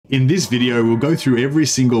In this video, we'll go through every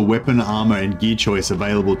single weapon, armor, and gear choice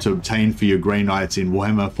available to obtain for your Grey Knights in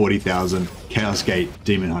Warhammer 40,000 Chaos Gate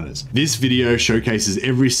Daemonhunters. This video showcases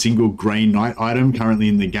every single Grey Knight item currently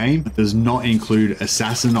in the game, but does not include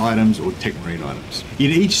assassin items or tech marine items.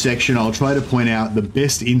 In each section, I'll try to point out the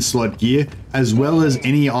best in-slot gear, as well as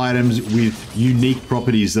any items with unique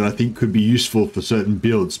properties that I think could be useful for certain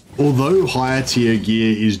builds. Although higher tier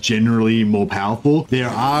gear is generally more powerful, there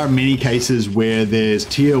are many cases where there's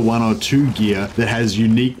tier 1 or 2 gear that has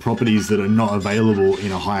unique properties that are not available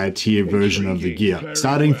in a higher tier version of the gear.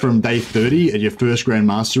 Starting from day 30 at your first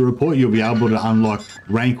Grandmaster report, you'll be able to unlock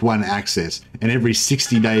rank 1 access, and every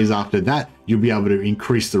 60 days after that, you'll be able to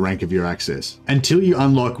increase the rank of your access. Until you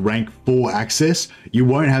unlock rank 4 access, you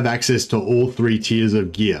won't have access to all 3 tiers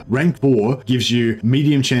of gear. Rank 4 gives you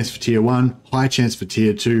medium chance for tier 1, high chance for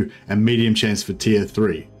tier 2, and medium chance for tier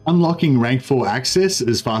 3. Unlocking rank 4 access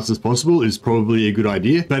as fast as possible is probably a good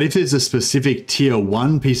idea, but if there's a specific tier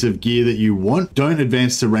 1 piece of gear that you want, don't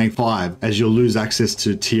advance to rank 5 as you'll lose access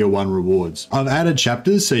to tier 1 rewards. I've added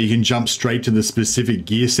chapters so you can jump straight to the specific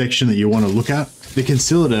gear section that you want to look at. The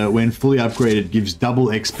Conciliator, when fully upgraded, gives double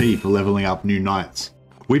XP for leveling up new knights.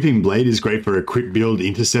 Whipping Blade is great for a crit build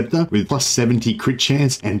interceptor with plus 70 crit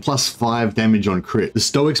chance and plus 5 damage on crit. The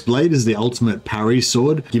Stoic's Blade is the ultimate parry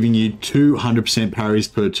sword, giving you 200% parries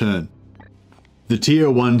per turn. The tier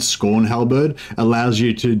 1 Scorn Halberd allows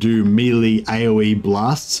you to do melee AoE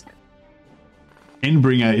blasts.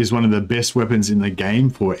 Endbringer is one of the best weapons in the game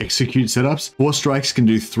for execute setups. 4 strikes can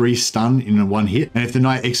do 3 stun in one hit, and if the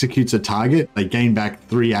knight executes a target, they gain back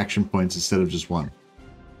 3 action points instead of just 1.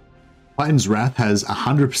 Titan's Wrath has a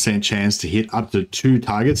 100% chance to hit up to 2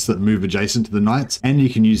 targets that move adjacent to the knights, and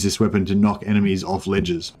you can use this weapon to knock enemies off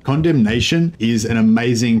ledges. Condemnation is an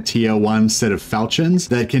amazing tier 1 set of falchions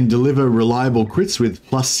that can deliver reliable crits with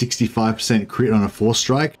plus 65% crit on a 4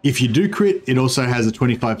 strike. If you do crit, it also has a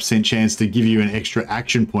 25% chance to give you an extra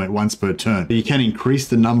action point once per turn. You can increase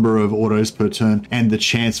the number of autos per turn and the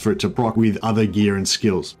chance for it to proc with other gear and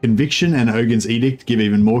skills. Conviction and Ogin's Edict give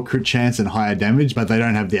even more crit chance and higher damage, but they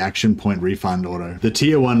don't have the action point refund auto. The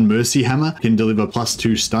tier 1 Mercy Hammer can deliver plus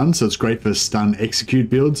 2 stun, so it's great for stun execute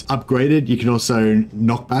builds. Upgraded, you can also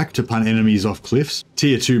knock back to punt enemies off cliffs.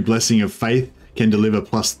 Tier 2 Blessing of Faith can deliver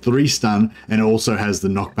plus 3 stun and also has the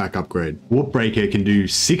knockback upgrade. Warp Breaker can do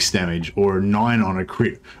 6 damage or 9 on a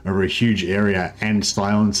crit over a huge area and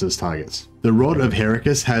silences targets. The Rod of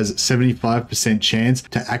Heracus has 75% chance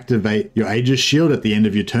to activate your Aegis Shield at the end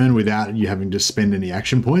of your turn without you having to spend any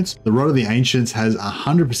action points. The Rod of the Ancients has a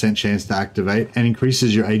 100% chance to activate and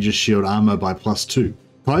increases your Aegis Shield armor by plus 2.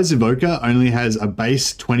 Kai's Evoker only has a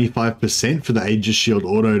base 25% for the Aegis Shield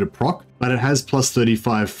auto to proc, but it has plus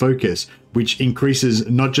 35 focus, which increases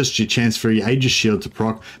not just your chance for your Aegis Shield to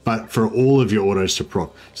proc, but for all of your autos to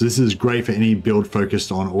proc. So this is great for any build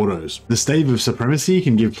focused on autos. The Stave of Supremacy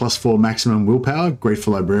can give plus 4 maximum willpower, great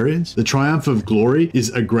for librarians. The Triumph of Glory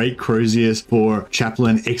is a great Crozius for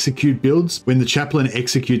Chaplain execute builds. When the Chaplain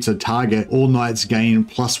executes a target, all knights gain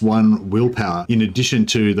plus 1 willpower, in addition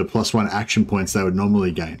to the plus 1 action points they would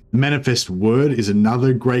normally gain. Manifest Word is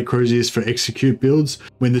another great Crozius for execute builds.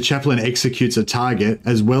 When the Chaplain executes a target,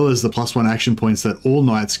 as well as the plus 1 action points that all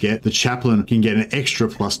knights get, the Chaplain can get an extra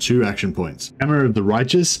plus 2 action points. Hammer of the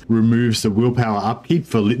Righteous removes the willpower upkeep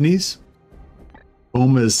for litanies.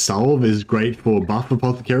 Orma's Salve is great for buff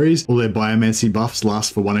apothecaries. All their biomancy buffs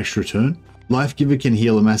last for 1 extra turn. Life Giver can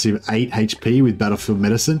heal a massive 8 HP with Battlefield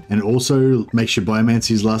Medicine and also makes your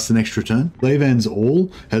biomancies last an extra turn. Levan's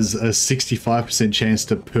All has a 65% chance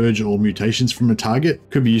to purge all mutations from a target.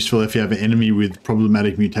 Could be useful if you have an enemy with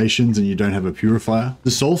problematic mutations and you don't have a purifier.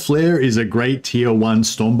 The Soul Flare is a great tier 1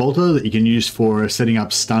 Stormbolter that you can use for setting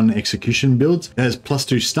up stun execution builds. It has plus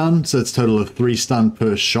 2 stun, so it's a total of 3 stun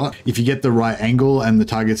per shot. If you get the right angle and the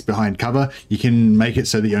target's behind cover, you can make it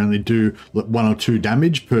so that you only do 1 or 2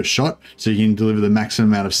 damage per shot, so you can deliver the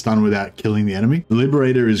maximum amount of stun without killing the enemy. The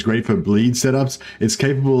Liberator is great for bleed setups. It's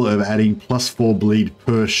capable of adding plus 4 bleed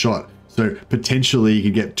per shot. So potentially you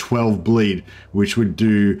could get 12 bleed, which would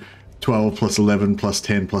do 12 plus 11 plus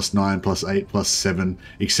 10 plus 9 plus 8 plus 7,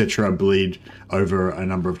 etc. bleed over a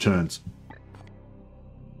number of turns.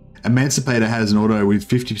 Emancipator has an auto with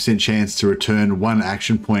 50% chance to return 1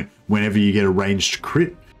 action point whenever you get a ranged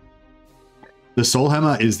crit. The Soul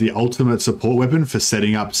Hammer is the ultimate support weapon for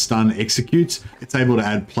setting up stun executes. It's able to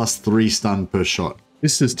add plus 3 stun per shot.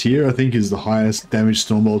 This tier, I think, is the highest damage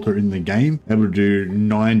Stormbolter in the game, able to do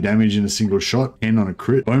 9 damage in a single shot, 10 on a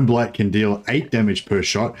crit. Bone Blight can deal 8 damage per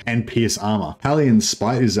shot and pierce armor. Hallion's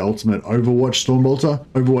Spite is the ultimate Overwatch Stormbolter.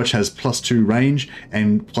 Overwatch has +2 range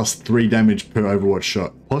and +3 damage per Overwatch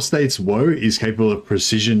shot. Apostate's Woe is capable of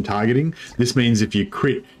precision targeting. This means if you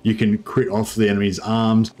crit, you can crit off the enemy's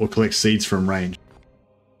arms or collect seeds from range.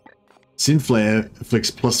 Synflare afflicts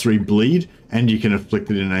 +3 bleed, and you can afflict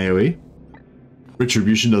it in AoE.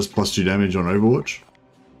 Retribution does +2 damage on Overwatch.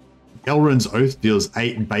 Elrond's Oath deals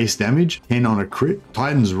 8 base damage, 10 on a crit.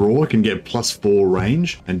 Titan's Roar can get +4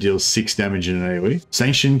 range and deals 6 damage in an AoE.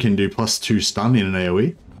 Sanction can do +2 stun in an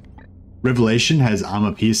AoE. Revelation has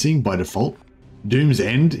armor piercing by default. Doom's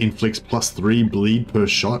End inflicts +3 bleed per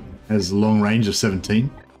shot, has a long range of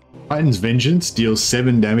 17. Titan's Vengeance deals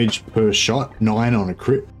 7 damage per shot, 9 on a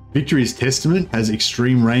crit. Victory's Testament has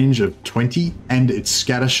extreme range of 20, and its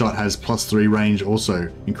scatter shot has +3 range, also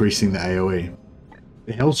increasing the AoE.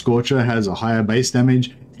 The Hell Scorcher has a higher base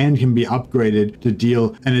damage and can be upgraded to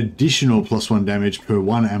deal an additional +1 damage per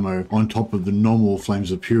 1 ammo on top of the normal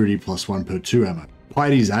Flames of Purity +1 per 2 ammo.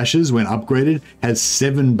 Piety's Ashes, when upgraded, has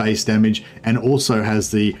 7 base damage and also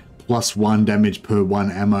has the +1 damage per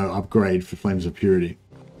 1 ammo upgrade for Flames of Purity.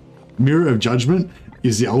 Mirror of Judgment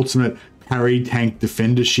is the ultimate parry tank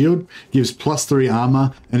defender shield, gives +3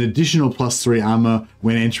 armor, an additional +3 armor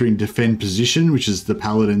when entering defend position, which is the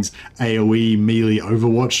paladin's AoE melee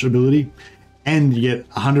Overwatch ability, and you get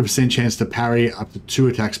 100% chance to parry up to 2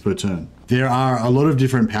 attacks per turn. There are a lot of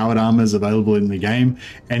different powered armors available in the game,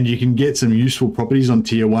 and you can get some useful properties on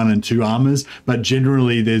tier 1 and 2 armors, but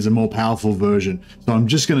generally there's a more powerful version. So I'm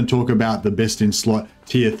just going to talk about the best in slot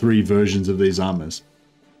tier 3 versions of these armors.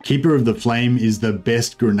 Keeper of the Flame is the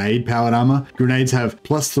best grenade powered armor. Grenades have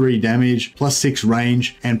 +3 damage, +6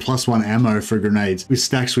 range, and +1 ammo for grenades, which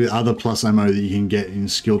stacks with other plus ammo that you can get in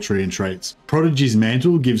skill tree and traits. Prodigy's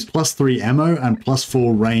Mantle gives +3 ammo and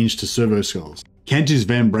 +4 range to Servo Skulls. Cantu's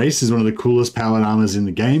Vambrace is one of the coolest powered armors in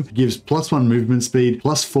the game. It gives +1 movement speed,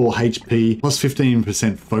 +4 HP,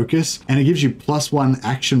 +15% focus, and it gives you +1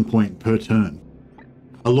 action point per turn.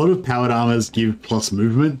 A lot of powered armors give plus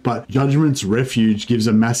movement, but Judgment's Refuge gives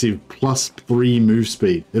a massive +3 move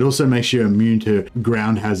speed. It also makes you immune to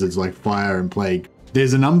ground hazards like fire and plague.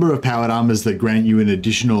 There's a number of powered armors that grant you an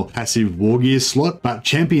additional passive war gear slot, but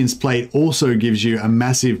Champion's Plate also gives you a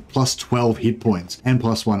massive +12 hit points and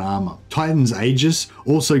 +1 armor. Titan's Aegis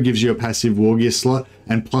also gives you a passive war gear slot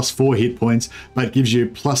and +4 hit points, but gives you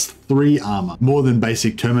 +3 armor, more than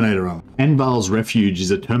basic Terminator armor. Anval's Refuge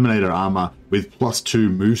is a Terminator armor with +2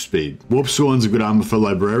 move speed. Warp Scorn's a good armor for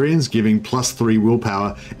librarians, giving +3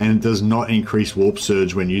 willpower, and it does not increase warp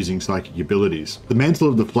surge when using psychic abilities. The Mantle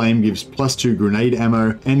of the Flame gives +2 grenade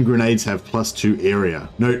ammo, and grenades have +2 area.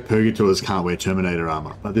 Note, Purgators can't wear Terminator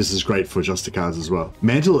armor, but this is great for Justicards as well.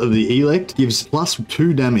 Mantle of the Elect gives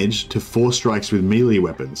 +2 damage to 4 strikes with melee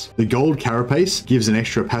weapons. The Gold Carapace gives an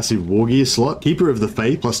extra passive war gear slot. Keeper of the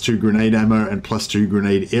Faith, +2 grenade ammo and +2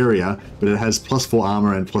 grenade area, but it has +4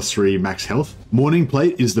 armor and +3 max health. Morning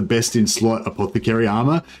Plate is the best in slot apothecary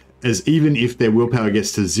armor, as even if their willpower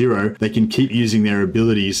gets to 0, they can keep using their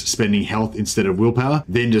abilities, spending health instead of willpower,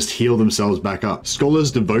 then just heal themselves back up. Scholar's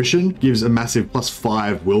Devotion gives a massive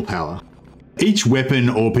 +5 willpower. Each weapon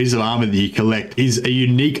or piece of armor that you collect is a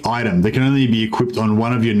unique item that can only be equipped on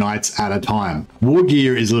one of your knights at a time. War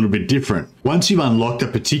gear is a little bit different. Once you've unlocked a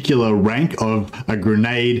particular rank of a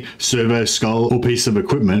grenade, servo skull, or piece of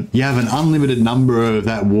equipment, you have an unlimited number of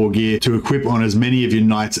that war gear to equip on as many of your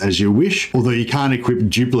knights as you wish, although you can't equip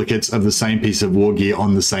duplicates of the same piece of war gear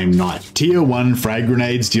on the same knight. Tier 1 frag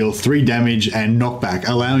grenades deal 3 damage and knockback,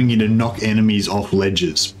 allowing you to knock enemies off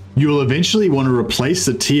ledges. You will eventually want to replace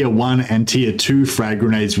the tier 1 and tier 2 frag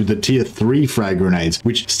grenades with the tier 3 frag grenades,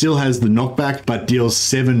 which still has the knockback but deals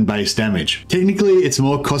 7 base damage. Technically, it's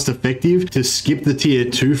more cost effective to skip the tier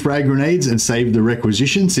 2 frag grenades and save the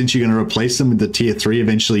requisition, since you're going to replace them with the tier 3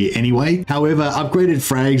 eventually anyway. However, upgraded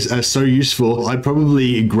frags are so useful, I'd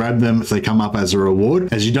probably grab them if they come up as a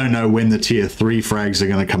reward, as you don't know when the tier 3 frags are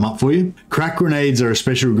going to come up for you. Crack grenades are a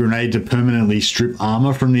special grenade to permanently strip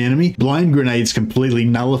armor from the enemy. Blind grenades completely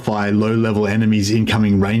nullify low-level enemies'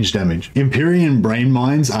 incoming range damage. Empyrean Brain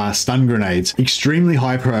Mines are stun grenades. Extremely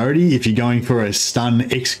high priority if you're going for a stun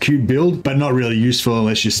execute build, but not really useful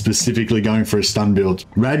unless you're specifically going for a stun build.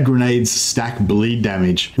 Rad grenades stack bleed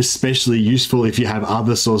damage, especially useful if you have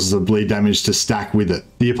other sources of bleed damage to stack with it.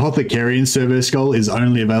 The Apothecarian Servo Skull is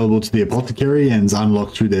only available to the Apothecary and is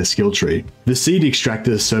unlocked through their skill tree. The Seed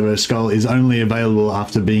Extractor Servo Skull is only available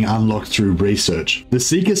after being unlocked through research. The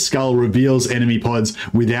Seeker Skull reveals enemy pods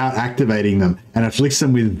with without activating them and afflicts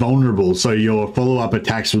them with vulnerable, so your follow-up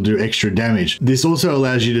attacks will do extra damage. This also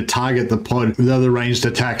allows you to target the pod with other ranged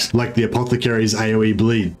attacks like the Apothecary's AoE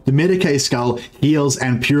bleed. The Medicae Skull heals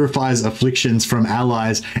and purifies afflictions from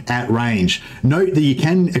allies at range. Note that you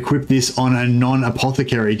can equip this on a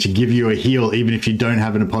non-apothecary to give you a heal even if you don't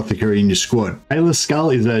have an apothecary in your squad. Bayless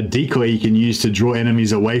Skull is a decoy you can use to draw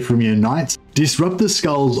enemies away from your knights. Disruptor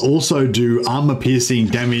Skulls also do armor-piercing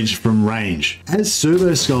damage from range. As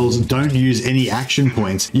Servo Skulls don't use any action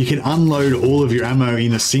points, you can unload all of your ammo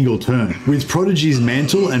in a single turn. With Prodigy's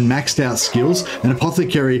Mantle and maxed out skills, an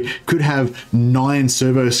Apothecary could have 9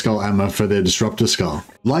 Servo Skull ammo for their Disruptor Skull.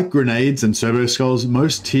 Like grenades and Servo Skulls,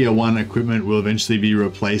 most tier 1 equipment will eventually be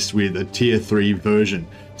replaced with a tier 3 version.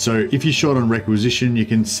 So if you're short on requisition, you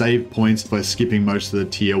can save points by skipping most of the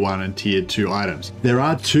tier 1 and tier 2 items. There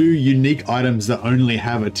are 2 unique items that only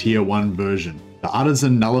have a tier 1 version. The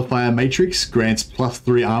Artisan Nullifier Matrix grants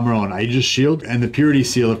 +3 armor on Aegis Shield, and the Purity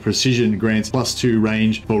Seal of Precision grants +2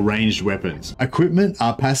 range for ranged weapons. Equipment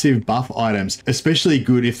are passive buff items, especially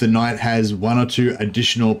good if the knight has 1 or 2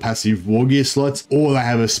 additional passive war gear slots, or they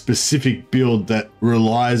have a specific build that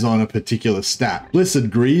relies on a particular stat. Blessed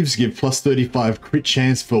Greaves give +35 crit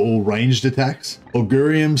chance for all ranged attacks.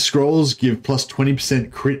 Augurium Scrolls give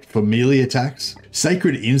 +20% crit for melee attacks.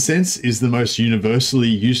 Sacred Incense is the most universally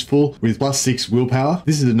useful with +6 willpower.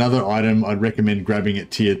 This is another item I'd recommend grabbing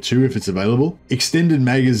at tier 2 if it's available. Extended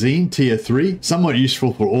Magazine tier 3, somewhat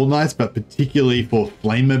useful for all knights, but particularly for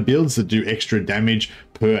flamer builds that do extra damage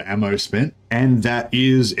per ammo spent. And that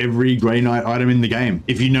is every Grey Knight item in the game.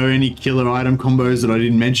 If you know any killer item combos that I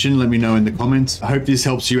didn't mention, let me know in the comments. I hope this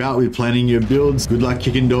helps you out with planning your builds. Good luck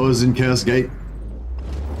kicking doors in Chaos Gate.